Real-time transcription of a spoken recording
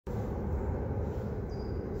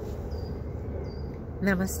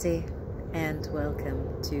Namaste and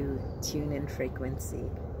welcome to Tune in Frequency.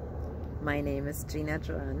 My name is Jeena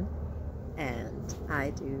Joan and I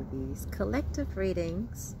do these collective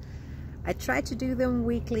readings. I try to do them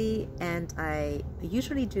weekly and I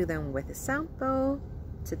usually do them with a sound bowl.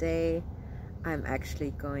 Today I'm actually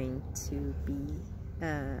going to be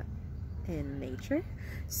in nature,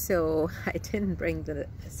 so I didn't bring the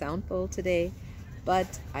sound bowl today,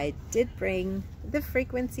 but I did bring the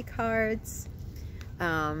frequency cards.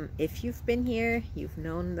 If you've been here, you've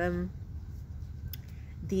known them.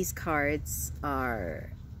 These cards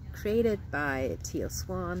are created by Teal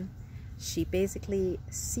Swan. She basically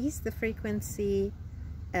sees the frequency.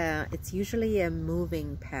 It's usually a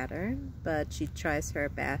moving pattern, but she tries her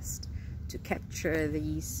best to capture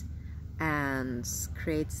these and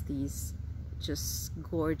creates these just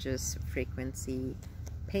gorgeous frequency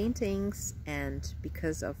paintings. And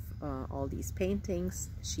because of all these paintings,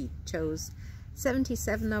 she chose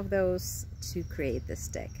 77 of those to create this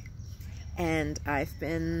deck. And I've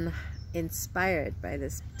been inspired by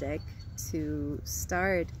this deck to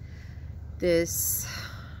start this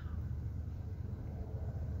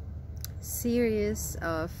series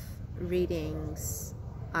of readings.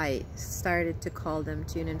 I started to call them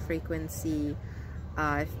Tune in Frequency.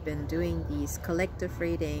 I've been doing these collective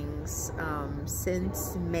readings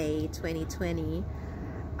since May 2020.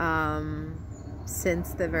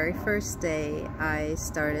 Since the very first day I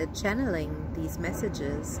started channeling these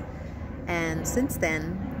messages, and since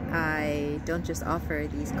then I don't just offer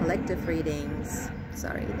these collective readings.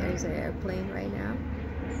 Sorry, there's an airplane right now.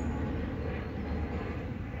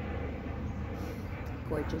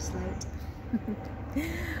 Gorgeous light.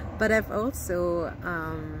 But I've also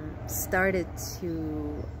started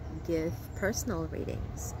to give personal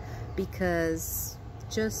readings, because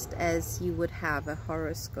just as you would have a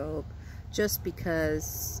horoscope, just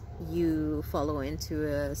because you follow into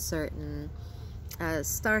a certain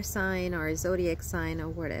star sign or a zodiac sign or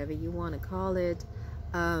whatever you want to call it,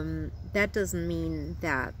 that doesn't mean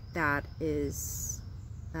that that is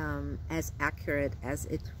as accurate as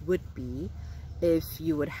it would be if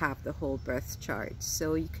you would have the whole birth chart.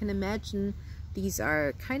 So you can imagine these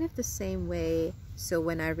are kind of the same way. So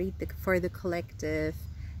when I read for the collective,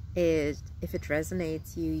 if it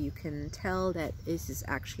resonates you can tell that this is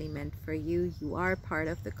actually meant for you. You are part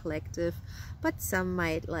of the collective, but some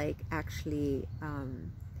might actually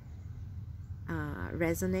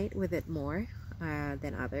resonate with it more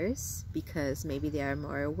than others, because maybe they are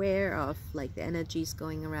more aware of the energies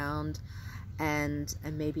going around, and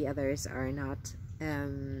maybe others are not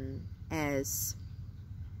as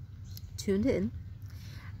tuned in.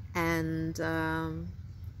 And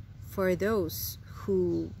for those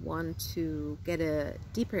who want to get a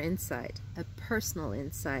deeper insight, a personal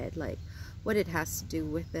insight, like what it has to do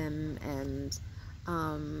with them and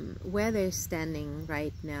where they're standing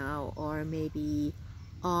right now, or maybe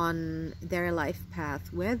on their life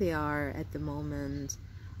path, where they are at the moment,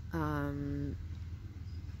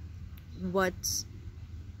 what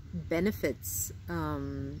benefits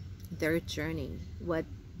their journey, what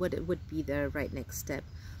it would be the right next step.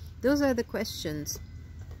 Those are the questions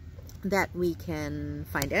that we can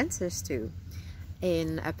find answers to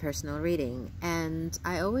in a personal reading. And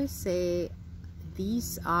I always say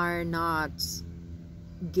these are not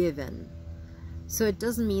given. So it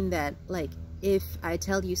doesn't mean that if I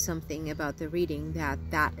tell you something about the reading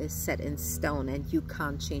that is set in stone and you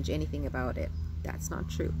can't change anything about it. That's not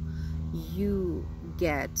true. You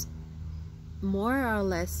get more or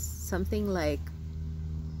less something like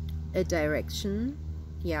a direction,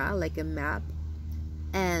 yeah, like a map,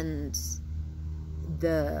 and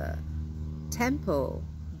the tempo,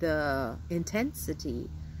 the intensity,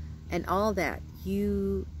 and all that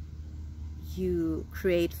you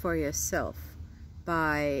create for yourself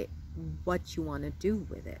by what you want to do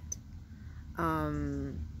with it.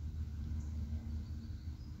 And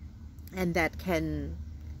that can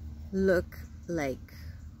look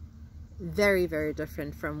very, very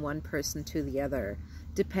different from one person to the other,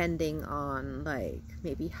 depending on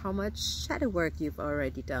maybe how much shadow work you've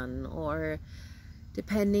already done, or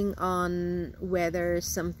depending on whether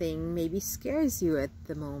something maybe scares you at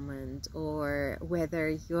the moment, or whether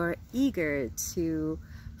you're eager to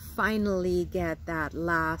finally get that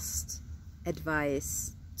last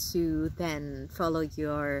advice to then follow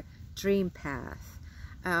your dream path.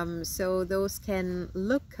 So those can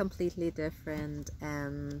look completely different,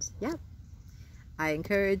 and yeah, I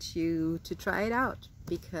encourage you to try it out,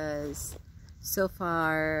 because so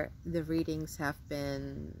far the readings have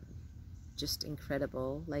been just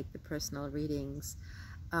incredible. The personal readings,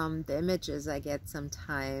 the images I get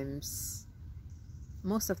sometimes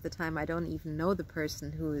most of the time I don't even know the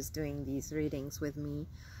person who is doing these readings with me,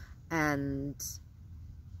 and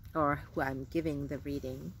or who I'm giving the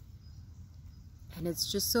reading. And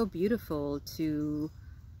it's just so beautiful to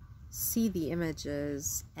see the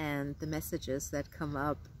images and the messages that come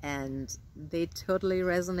up, and they totally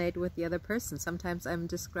resonate with the other person. Sometimes I'm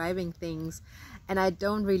describing things and I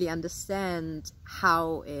don't really understand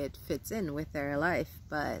how it fits in with their life,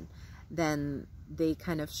 but then they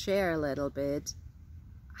kind of share a little bit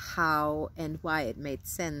how and why it made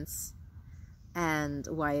sense and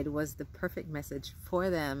why it was the perfect message for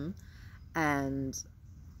them. And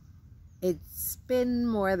it's been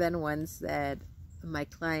more than once that my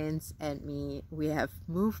clients and me, we have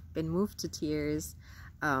been moved to tears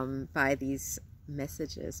by these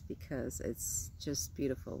messages, because it's just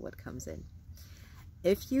beautiful what comes in.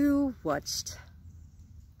 If you watched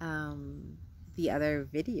the other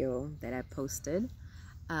video that I posted,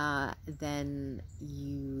 then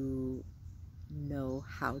you know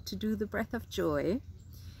how to do the breath of joy.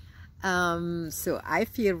 So I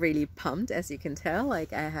feel really pumped, as you can tell,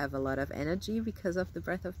 like I have a lot of energy because of the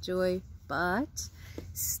breath of joy. But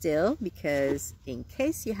still, because in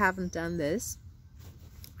case you haven't done this,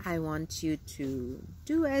 I want you to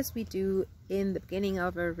do as we do in the beginning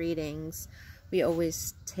of our readings. We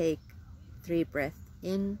always take 3 breaths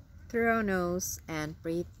in through our nose and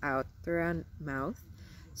breathe out through our mouth.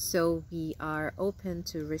 So we are open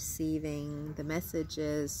to receiving the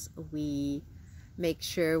messages. We make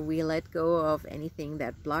sure we let go of anything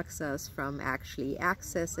that blocks us from actually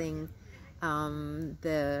accessing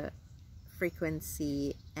the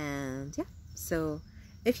frequency. And yeah, so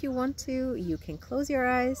if you want to, you can close your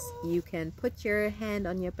eyes, you can put your hand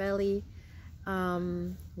on your belly,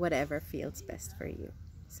 whatever feels best for you.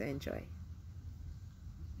 So enjoy.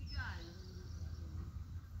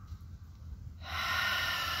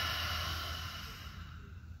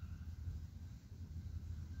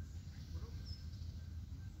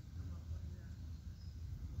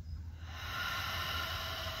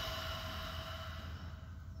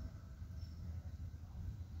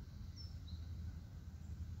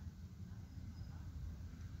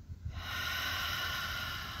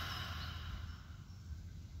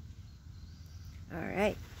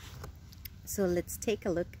 Alright, so let's take a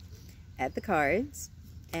look at the cards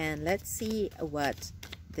and let's see what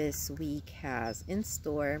this week has in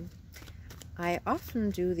store. I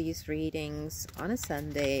often do these readings on a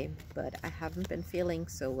Sunday, but I haven't been feeling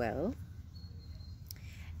so well.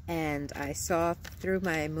 And I saw through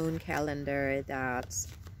my moon calendar that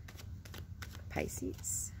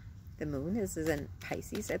Pisces, the moon is in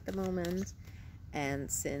Pisces at the moment.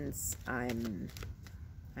 And since I'm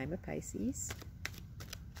a Pisces,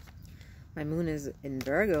 my moon is in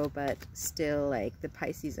Virgo, but still, like, the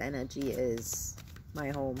Pisces energy is my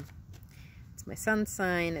home. It's my sun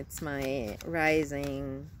sign, it's my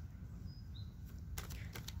rising.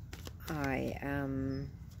 I am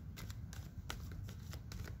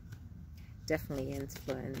definitely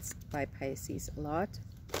influenced by Pisces a lot.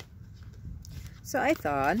 So I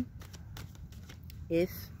thought,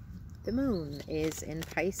 if the moon is in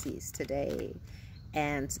Pisces today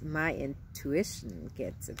and my intuition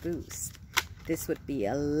gets a boost, this would be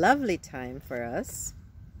a lovely time for us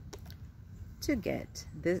to get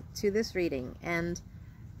to this reading. And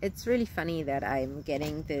it's really funny that I'm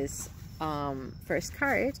getting this first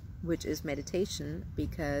card, which is meditation,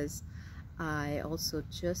 because I also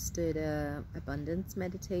just did a abundance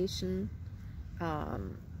meditation.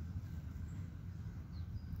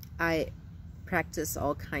 I practice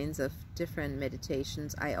all kinds of different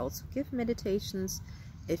meditations. I also give meditations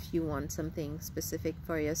if you want something specific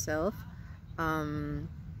for yourself.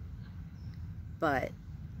 But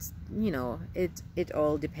you know, it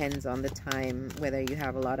all depends on the time, whether you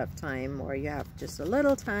have a lot of time or you have just a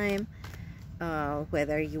little time,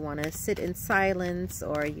 whether you want to sit in silence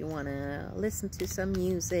or you want to listen to some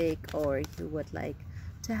music, or you would like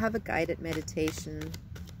to have a guided meditation.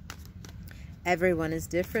 Everyone is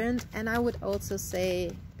different. And I would also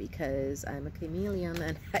say, because I'm a chameleon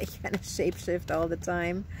and I kind of shapeshift all the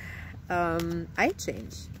time, I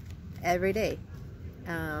change every day.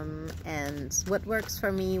 And what works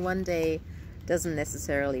for me one day doesn't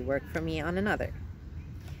necessarily work for me on another.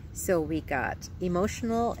 So we got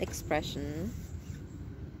emotional expression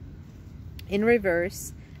in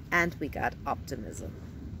reverse, and we got optimism.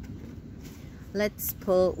 Let's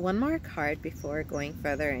pull one more card before going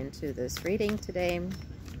further into this reading today.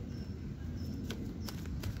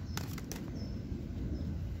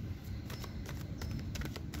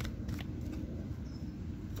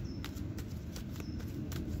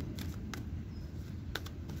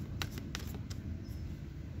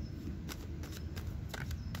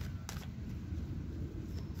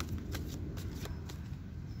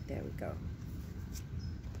 go.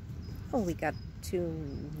 Oh, we got 2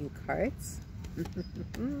 new cards.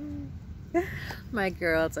 My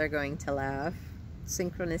girls are going to laugh.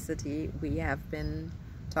 Synchronicity. We have been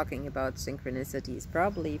talking about synchronicities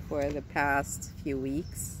probably for the past few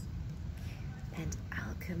weeks. And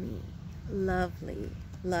alchemy. Lovely,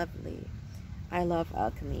 lovely. I love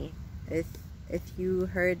alchemy. If you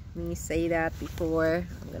heard me say that before,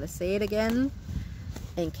 I'm gonna say it again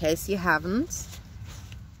in case you haven't.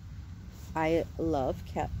 I love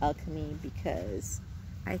alchemy because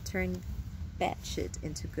I turn bad shit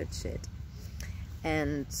into good shit,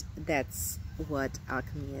 and that's what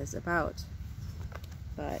alchemy is about.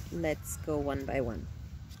 But let's go one by one.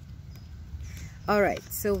 All right,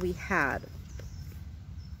 so we had,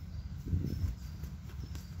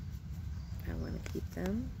 I want to keep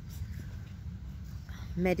them,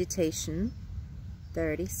 meditation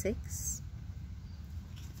 36,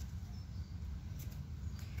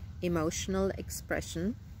 emotional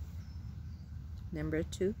expression number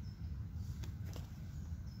 2,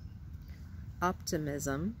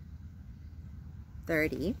 optimism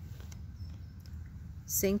 30,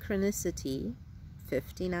 synchronicity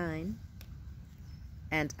 59,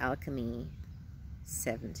 and alchemy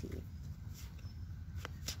 70.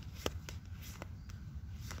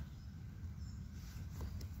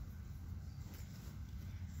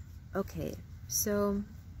 Okay, so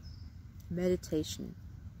meditation.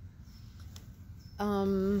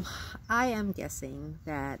 I am guessing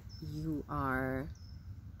that you are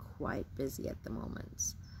quite busy at the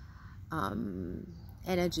moment.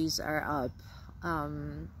 Energies are up.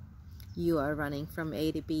 You are running from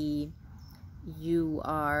A to B. You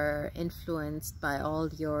are influenced by all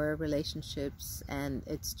your relationships, and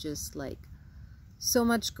it's just like so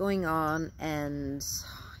much going on, and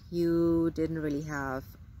you didn't really have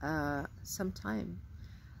some time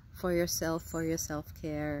for yourself, for your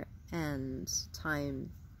self-care, and time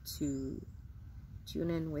to tune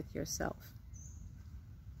in with yourself.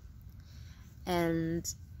 And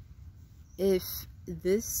if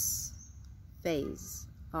this phase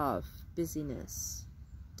of busyness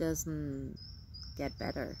doesn't get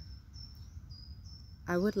better,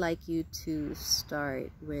 I would like you to start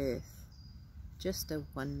with just a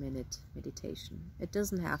 1-minute meditation. It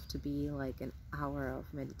doesn't have to be like an hour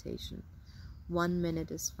of meditation. 1 minute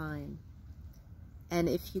is fine. And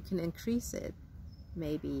if you can increase it,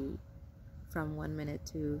 maybe from 1 minute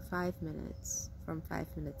to 5 minutes, from 5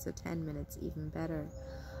 minutes to 10 minutes, even better.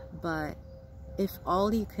 But if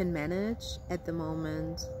all you can manage at the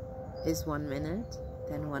moment is 1 minute,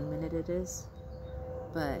 then 1 minute it is.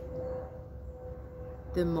 But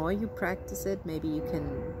the more you practice it, maybe you can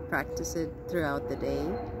practice it throughout the day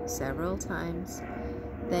several times,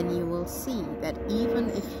 then you will see that even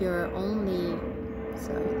if you're only,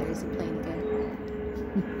 sorry, there's a plane again.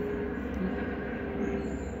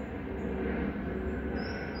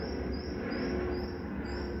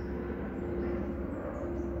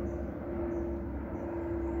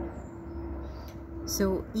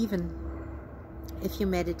 So even if you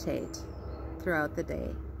meditate throughout the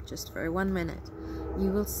day, just for 1 minute, you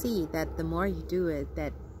will see that the more you do it,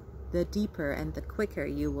 that the deeper and the quicker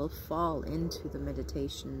you will fall into the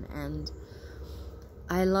meditation. And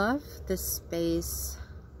I love this space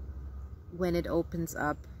when it opens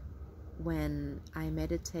up, when I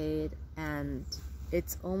meditate, and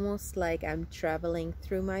it's almost like I'm traveling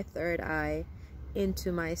through my third eye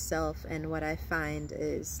into myself, and what I find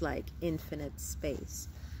is like infinite space.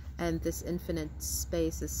 And this infinite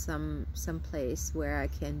space is some place where I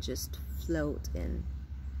can just float in.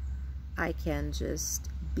 I can just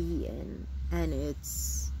be in, and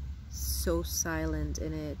it's so silent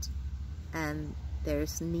in it, and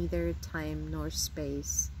there's neither time nor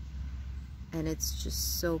space, and it's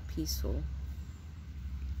just so peaceful.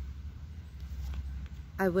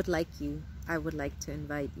 I would like to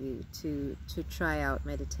invite you to try out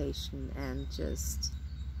meditation and just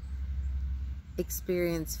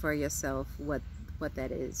experience for yourself what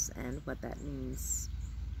that is and what that means.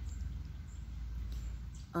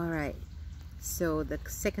 All right, so the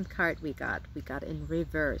second card we got in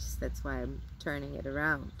reverse. That's why I'm turning it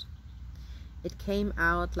around. It came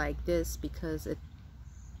out like this because it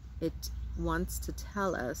wants to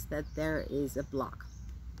tell us that there is a block.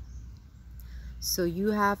 So you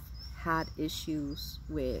have had issues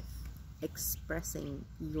with expressing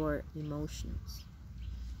your emotions,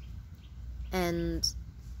 and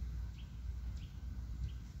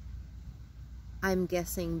I'm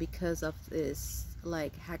guessing because of this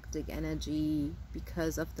like hectic energy,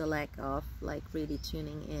 because of the lack of like really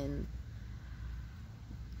tuning in,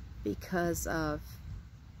 because of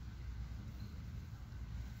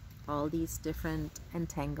all these different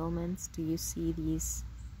entanglements? Do you see these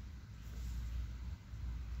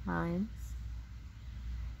lines?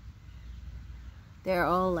 They're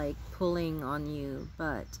all like pulling on you,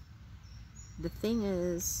 but the thing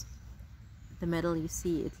is, the metal you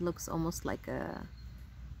see, it looks almost like the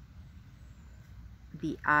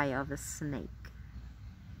eye of a snake.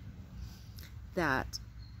 That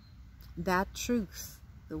truth,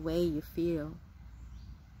 the way you feel,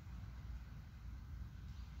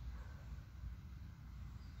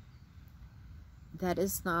 that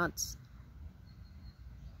is not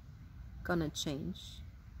gonna change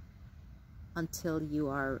until you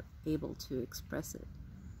are able to express it.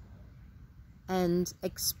 And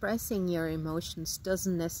expressing your emotions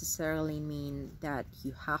doesn't necessarily mean that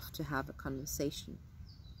you have to have a conversation.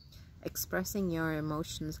 Expressing your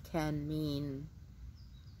emotions can mean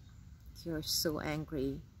you're so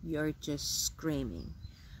angry, you're just screaming.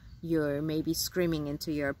 You're maybe screaming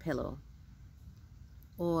into your pillow.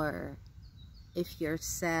 Or if you're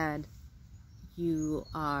sad, you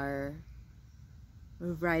are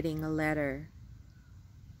writing a letter.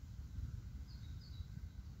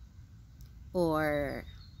 Or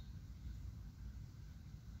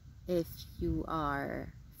if you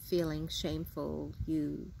are feeling shameful,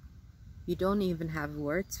 you don't even have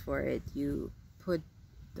words for it. You put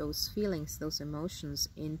those feelings, those emotions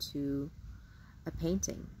into a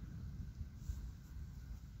painting.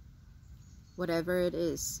 Whatever it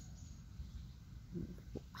is,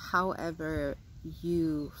 however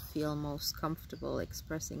you feel most comfortable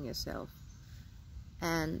expressing yourself.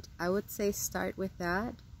 And I would say start with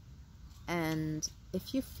that. And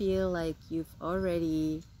if you feel like you've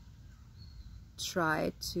already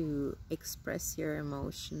tried to express your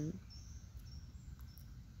emotion,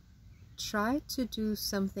 try to do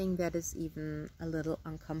something that is even a little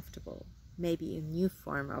uncomfortable, maybe a new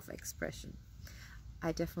form of expression.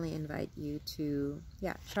 I definitely invite you to,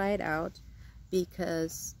 try it out,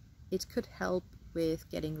 because it could help with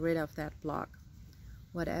getting rid of that block,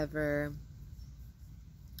 whatever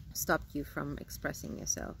stopped you from expressing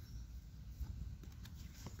yourself.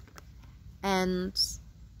 And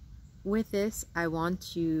with this, I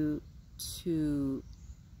want you to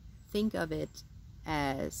think of it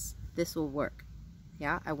as this will work.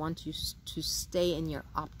 I want you to stay in your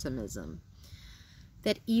optimism.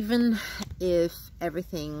 That even if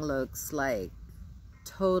everything looks like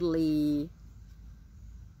totally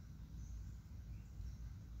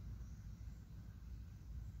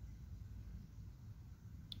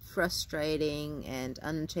frustrating and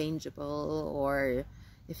unchangeable, or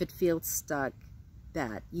if it feels stuck,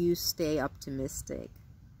 that you stay optimistic.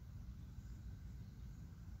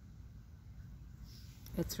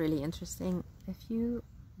 It's really interesting. If you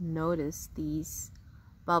notice these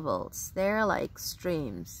bubbles, they're like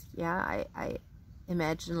streams. I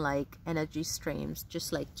imagine like energy streams,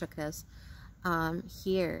 just like chakras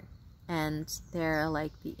here. And they're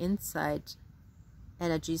like the inside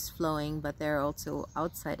energies flowing, but there are also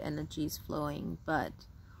outside energies flowing. But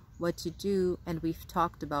what you do, and we've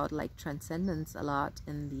talked about like transcendence a lot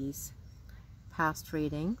in these past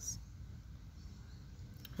readings,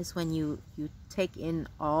 is when you take in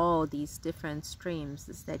all these different streams,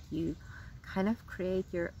 is that you kind of create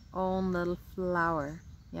your own little flower,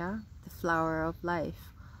 the flower of life.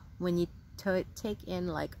 When you take in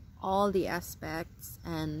like all the aspects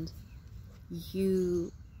and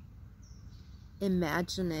you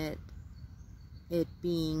imagine it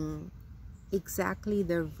being exactly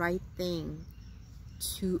the right thing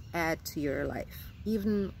to add to your life,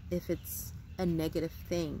 even if it's a negative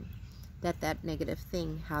thing, that negative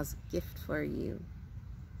thing has a gift for you,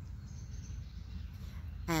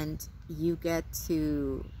 and you get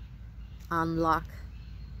to unlock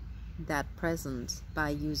that present by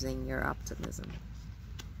using your optimism.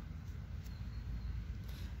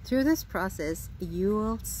 Through this process, you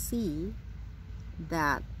will see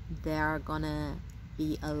that there are gonna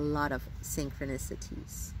be a lot of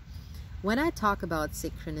synchronicities. When I talk about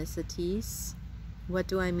synchronicities, what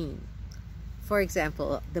do I mean? For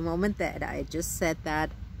example, the moment that I just said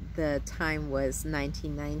that the time was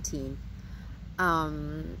 1919,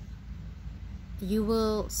 you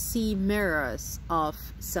will see mirrors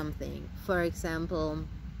of something. For example,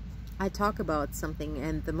 I talk about something,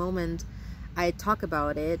 and the moment I talk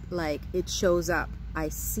about it, like it shows up. I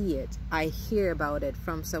see it. I hear about it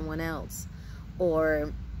from someone else.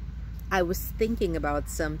 Or I was thinking about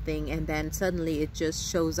something and then suddenly it just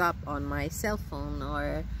shows up on my cell phone,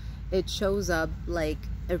 or it shows up like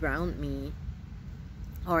around me,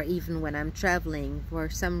 or even when I'm traveling, for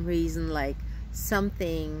some reason like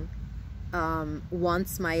something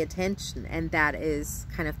wants my attention, and that is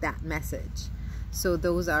kind of that message. So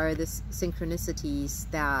those are the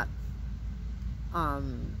synchronicities that I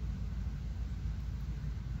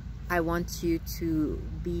want you to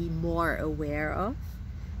be more aware of.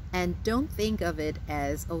 And don't think of it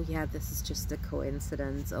as, oh yeah, this is just a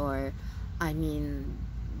coincidence, or I mean,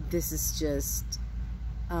 this is just,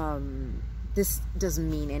 this doesn't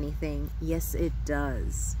mean anything. Yes, it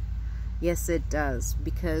does. Yes, it does.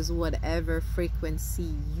 Because whatever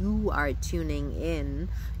frequency you are tuning in,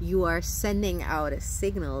 you are sending out a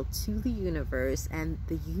signal to the universe, and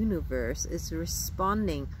the universe is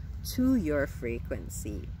responding to your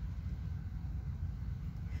frequency.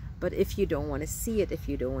 But if you don't want to see it, if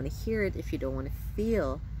you don't want to hear it, if you don't want to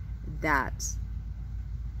feel that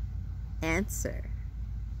answer,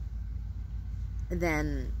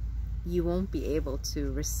 then you won't be able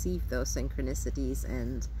to receive those synchronicities,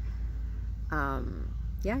 and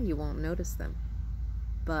yeah, you won't notice them.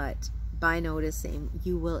 But by noticing,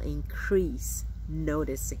 you will increase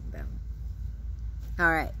noticing them.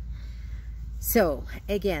 All right. So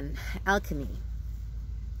again, alchemy.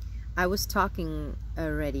 I was talking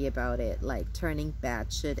already about it, like turning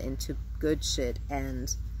bad shit into good shit,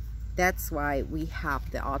 and that's why we have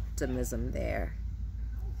the optimism there.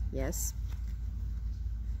 Yes.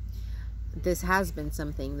 This has been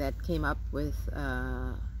something that came up with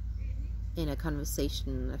in a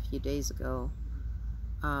conversation a few days ago,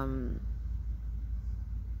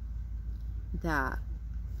 that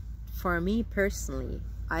for me personally,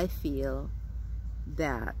 I feel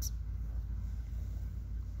that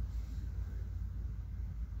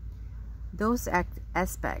those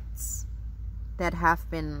aspects that have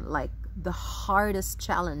been like the hardest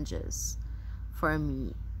challenges for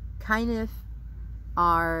me kind of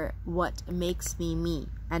are what makes me me.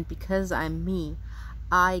 And because I'm me,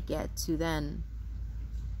 I get to then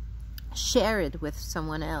share it with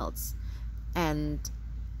someone else, and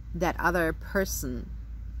that other person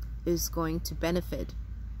is going to benefit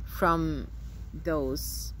from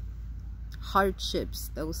those hardships,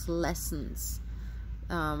 those lessons,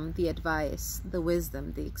 the advice, the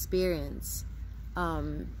wisdom, the experience,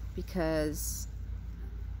 because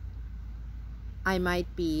I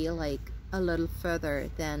might be like a little further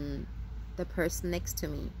than the person next to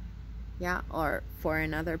me, yeah, or for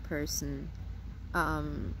another person,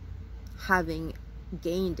 having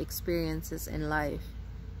gained experiences in life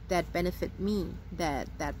that benefit me, that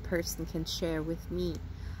that person can share with me,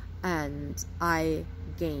 and I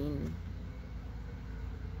gain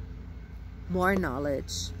more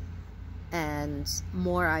knowledge and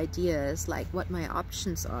more ideas, like what my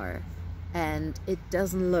options are. And it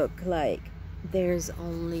doesn't look like there's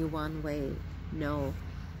only one way. No,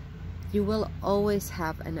 you will always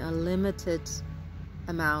have an unlimited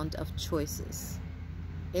amount of choices,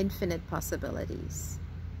 infinite possibilities.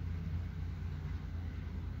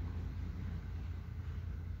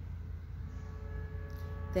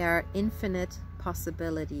 There are infinite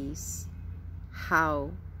possibilities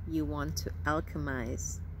how you want to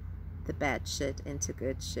alchemize the bad shit into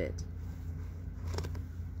good shit.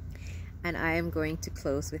 And I am going to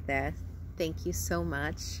close with that. Thank you so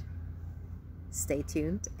much. Stay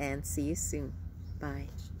tuned and see you soon. Bye.